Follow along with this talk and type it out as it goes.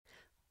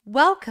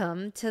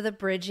Welcome to the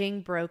Bridging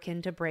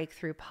Broken to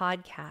Breakthrough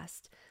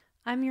podcast.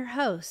 I'm your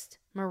host,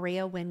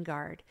 Maria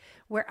Wingard,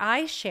 where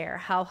I share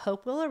how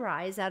hope will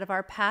arise out of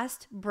our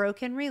past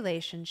broken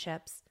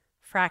relationships,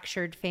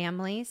 fractured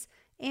families,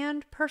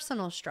 and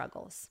personal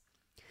struggles.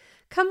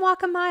 Come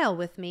walk a mile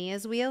with me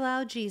as we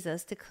allow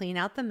Jesus to clean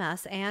out the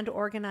mess and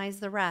organize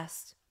the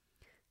rest.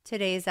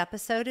 Today's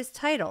episode is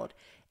titled,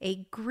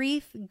 A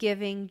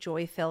Grief-Giving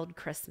Joy-Filled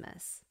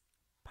Christmas,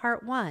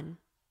 Part 1.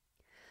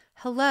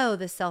 Hello,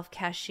 the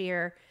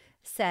self-cashier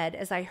said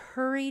as I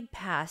hurried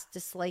past,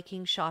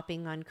 disliking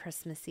shopping on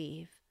Christmas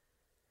Eve.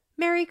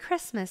 Merry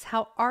Christmas,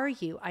 how are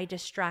you? I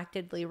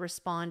distractedly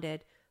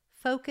responded,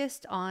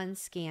 focused on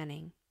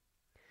scanning.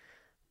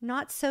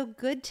 Not so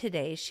good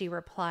today, she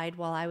replied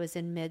while I was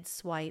in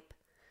mid-swipe.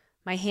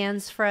 My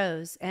hands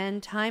froze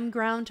and time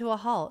ground to a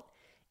halt.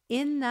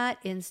 In that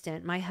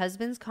instant, my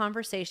husband's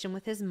conversation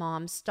with his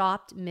mom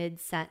stopped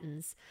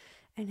mid-sentence,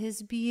 and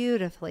his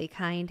beautifully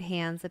kind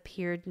hands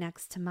appeared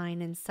next to mine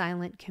in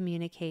silent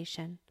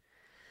communication.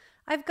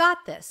 I've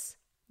got this.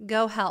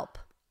 Go help.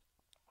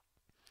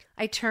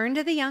 I turned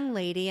to the young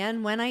lady,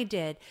 and when I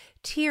did,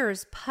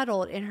 tears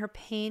puddled in her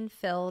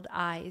pain-filled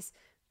eyes,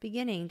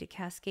 beginning to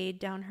cascade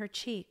down her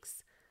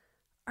cheeks.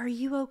 Are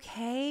you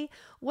okay?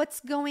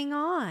 What's going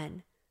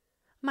on?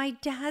 My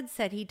dad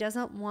said he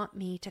doesn't want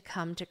me to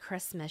come to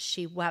Christmas,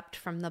 she wept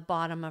from the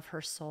bottom of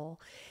her soul.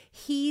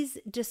 He's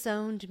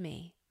disowned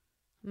me.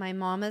 My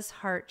mama's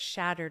heart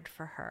shattered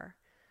for her.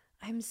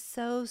 I'm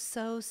so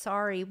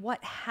sorry.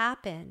 What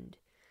happened?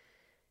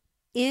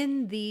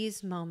 In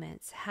these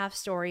moments, half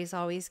stories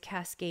always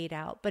cascade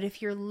out, but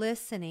if you're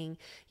listening,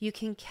 you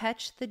can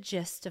catch the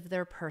gist of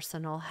their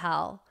personal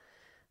hell.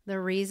 The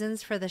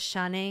reasons for the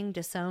shunning,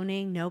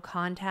 disowning, no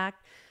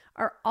contact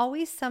are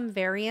always some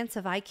variants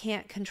of I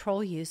can't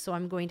control you, so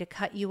I'm going to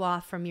cut you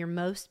off from your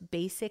most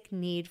basic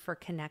need for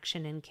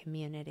connection and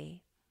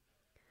community.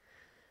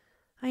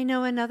 I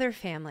know another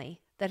family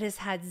that has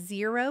had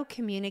zero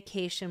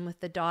communication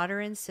with the daughter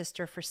and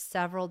sister for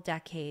several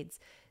decades,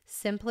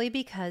 simply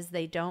because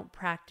they don't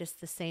practice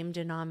the same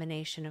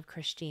denomination of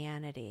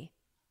Christianity.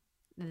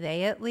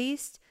 They, at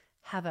least,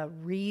 have a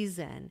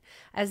reason,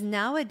 as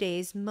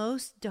nowadays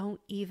most don't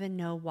even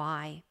know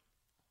why.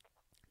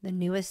 The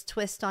newest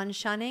twist on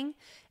shunning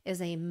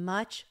is a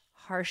much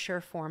harsher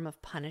form of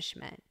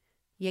punishment.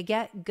 You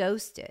get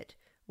ghosted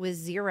with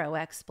zero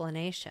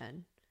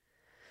explanation.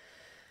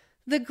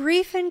 The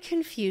grief and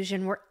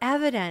confusion were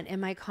evident in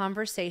my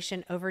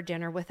conversation over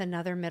dinner with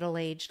another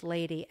middle-aged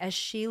lady as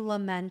she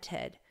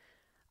lamented,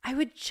 I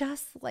would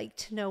just like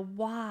to know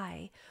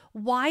why.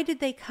 Why did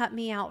they cut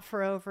me out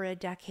for over a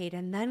decade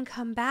and then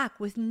come back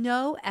with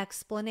no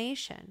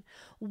explanation?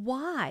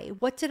 Why?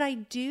 What did I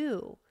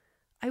do?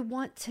 I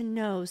want to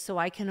know so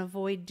I can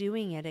avoid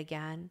doing it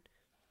again.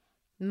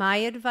 My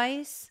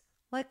advice?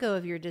 Let go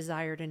of your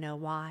desire to know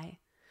why.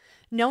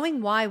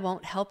 Knowing why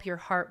won't help your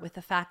heart with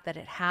the fact that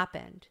it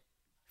happened.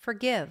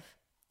 Forgive.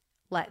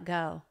 Let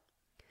go.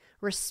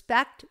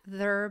 Respect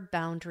their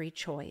boundary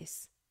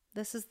choice.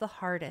 This is the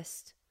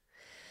hardest.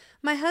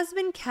 My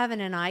husband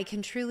Kevin and I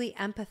can truly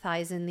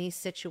empathize in these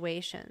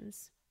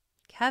situations.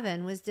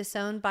 Kevin was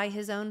disowned by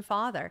his own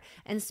father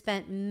and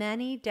spent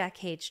many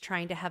decades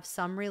trying to have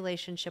some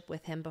relationship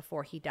with him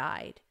before he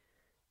died.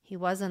 He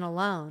wasn't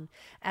alone,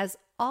 as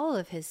all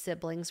of his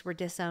siblings were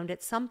disowned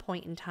at some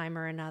point in time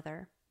or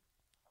another.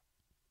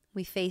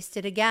 We faced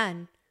it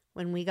again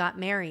when we got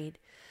married.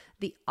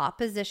 The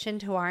opposition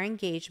to our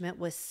engagement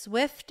was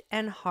swift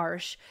and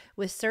harsh,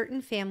 with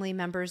certain family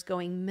members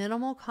going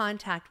minimal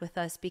contact with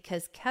us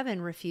because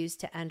Kevin refused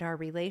to end our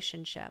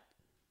relationship.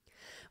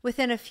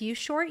 Within a few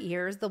short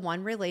years, the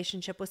one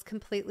relationship was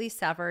completely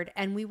severed,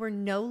 and we were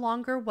no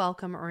longer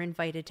welcome or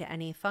invited to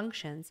any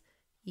functions,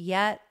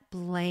 yet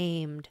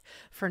blamed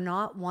for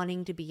not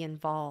wanting to be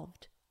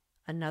involved.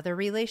 Another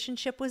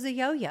relationship was a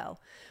yo-yo.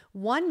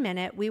 One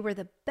minute, we were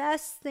the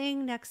best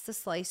thing next to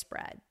sliced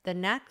bread. The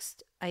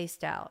next,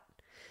 iced out.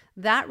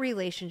 That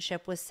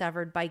relationship was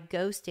severed by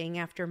ghosting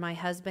after my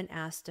husband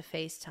asked to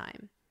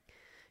FaceTime.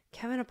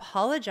 Kevin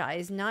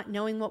apologized, not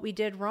knowing what we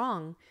did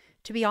wrong,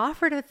 to be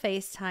offered a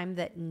FaceTime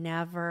that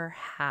never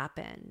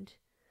happened.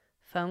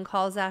 Phone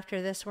calls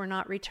after this were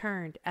not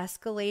returned,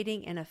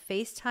 escalating in a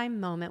FaceTime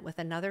moment with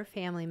another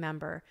family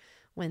member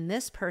when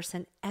this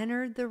person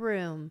entered the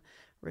room,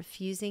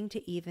 refusing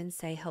to even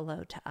say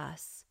hello to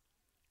us.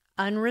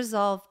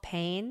 Unresolved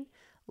pain,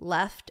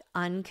 left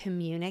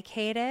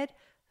uncommunicated,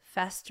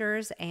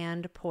 festers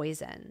and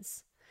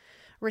poisons.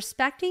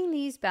 Respecting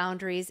these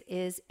boundaries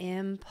is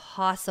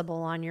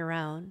impossible on your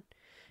own.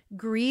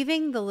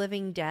 Grieving the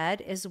living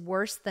dead is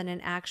worse than an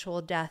actual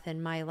death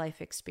in my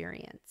life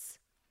experience.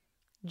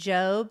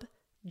 Job,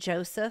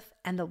 Joseph,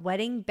 and the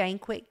wedding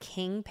banquet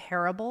king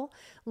parable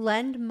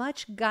lend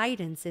much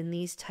guidance in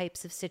these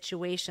types of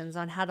situations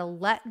on how to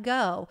let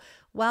go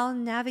while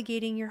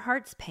navigating your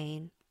heart's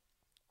pain.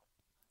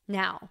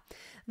 Now,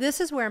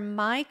 this is where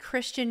my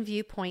Christian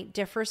viewpoint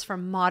differs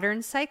from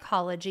modern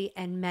psychology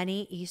and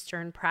many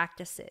Eastern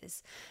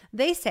practices.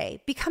 They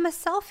say, become a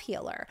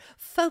self-healer,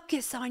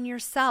 focus on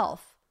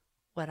yourself.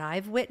 What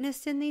I've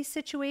witnessed in these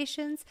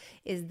situations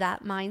is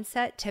that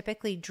mindset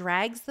typically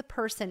drags the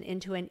person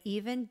into an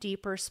even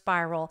deeper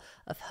spiral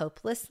of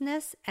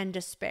hopelessness and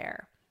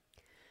despair.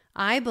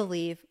 I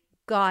believe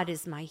God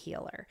is my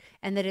healer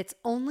and that it's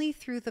only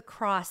through the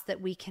cross that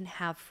we can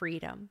have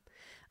freedom.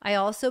 I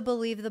also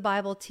believe the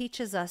Bible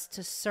teaches us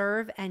to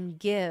serve and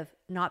give,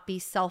 not be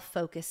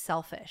self-focused,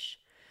 selfish.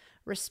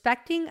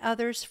 Respecting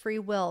others' free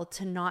will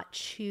to not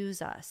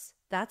choose us.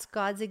 That's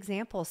God's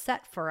example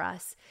set for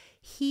us.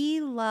 He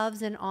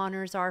loves and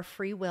honors our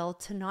free will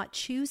to not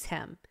choose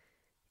Him,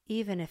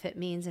 even if it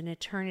means an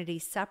eternity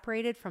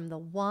separated from the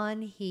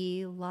one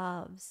He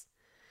loves.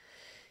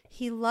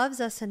 He loves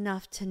us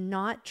enough to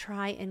not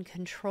try and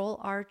control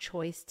our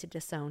choice to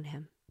disown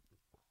Him.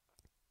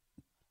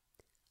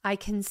 I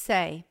can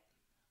say,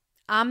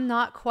 I'm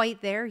not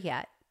quite there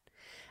yet.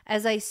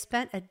 As I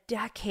spent a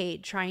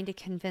decade trying to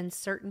convince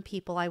certain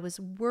people I was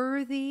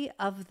worthy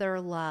of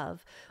their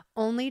love,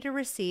 only to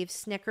receive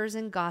snickers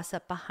and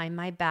gossip behind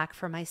my back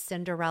for my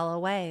Cinderella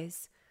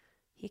ways.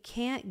 You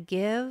can't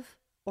give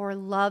or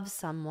love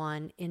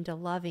someone into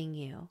loving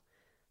you.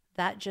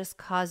 That just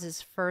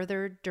causes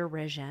further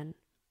derision.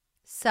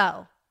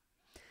 So,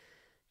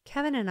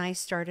 Kevin and I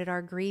started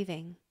our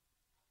grieving.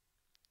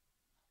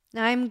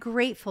 I'm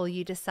grateful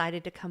you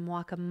decided to come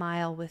walk a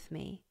mile with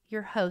me,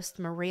 your host,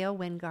 Maria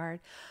Wingard,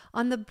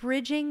 on the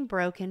Bridging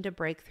Broken to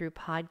Breakthrough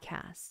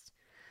podcast.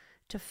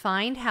 To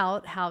find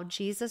out how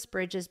Jesus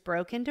bridges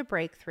broken to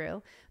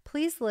breakthrough,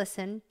 please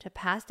listen to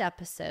past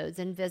episodes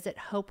and visit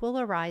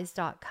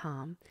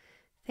hopewillarise.com.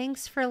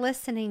 Thanks for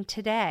listening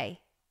today.